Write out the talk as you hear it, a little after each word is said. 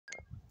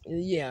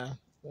Yeah.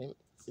 Do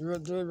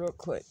it real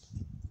quick.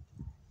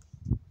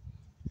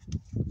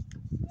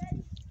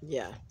 Ready?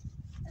 Yeah.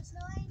 A snow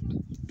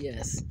angel?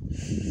 Yes.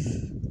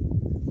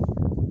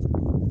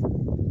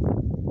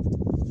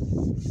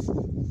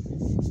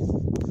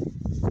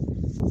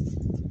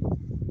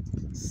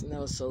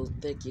 Snow so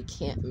thick you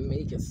can't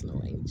make a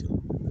snow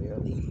angel.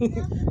 Really.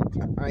 Now I'm gonna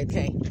jump. All right,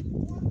 okay.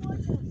 One more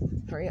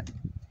jump. Hurry up.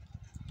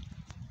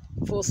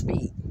 Full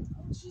speed.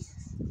 Oh,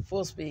 Jesus.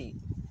 Full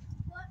speed.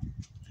 What?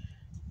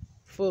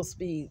 Full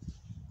speed.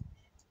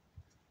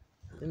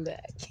 And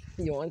back.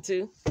 You want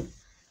to?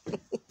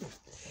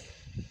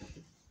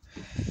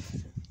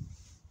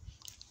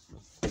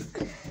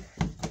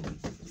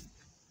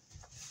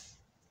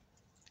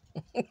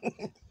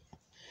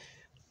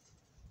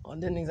 Well, it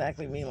didn't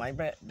exactly mean like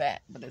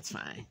that, but it's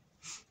fine.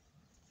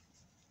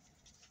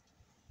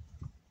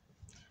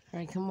 All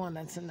right, come on,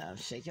 that's enough.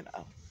 Shake it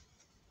off.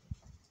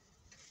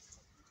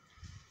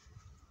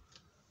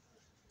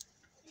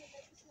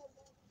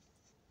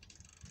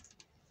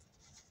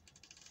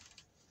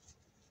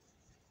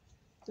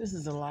 This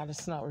is a lot of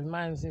snow.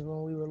 Reminds me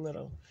when we were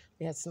little.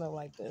 We had snow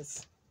like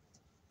this.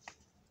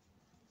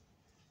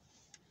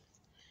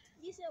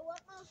 You said what,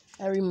 Mom?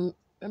 I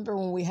remember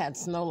when we had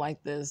snow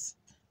like this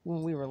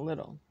when we were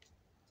little.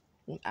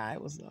 When I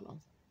was little.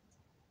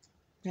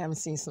 We haven't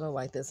seen snow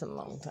like this in a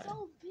long time. It's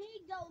so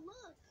big, though.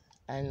 Look.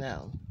 I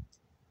know.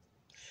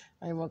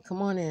 All right, well,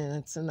 come on in.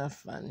 That's enough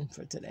fun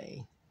for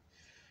today.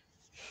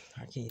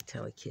 How can you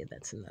tell a kid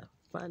that's enough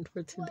fun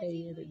for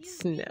today and it's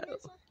snow?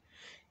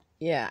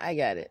 Yeah, I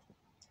got it.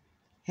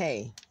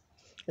 Hey,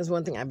 there's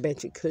one thing I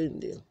bet you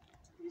couldn't do.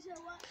 You said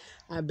what?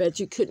 I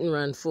bet you couldn't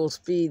run full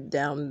speed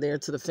down there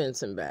to the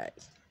fence and back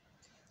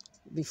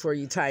before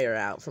you tire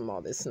out from all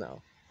this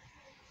snow.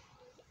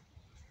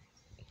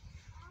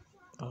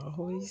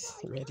 Always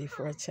ready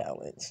for a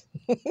challenge.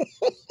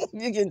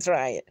 You can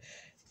try it.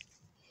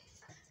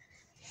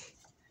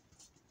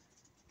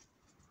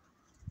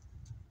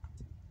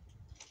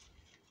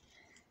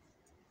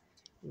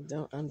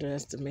 Don't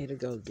underestimate a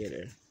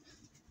go-getter.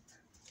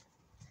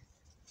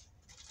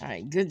 All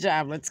right, good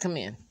job. Let's come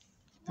in.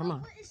 Come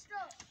on.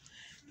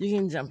 You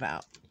can jump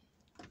out.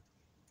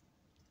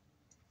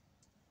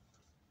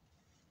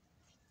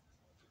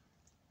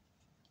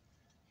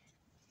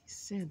 He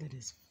said that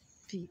his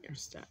feet are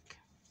stuck.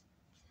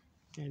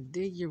 Gotta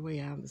dig your way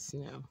out of the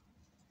snow.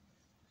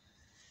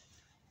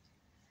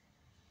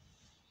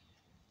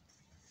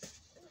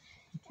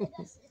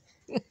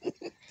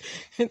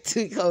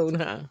 Too cold,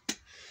 huh?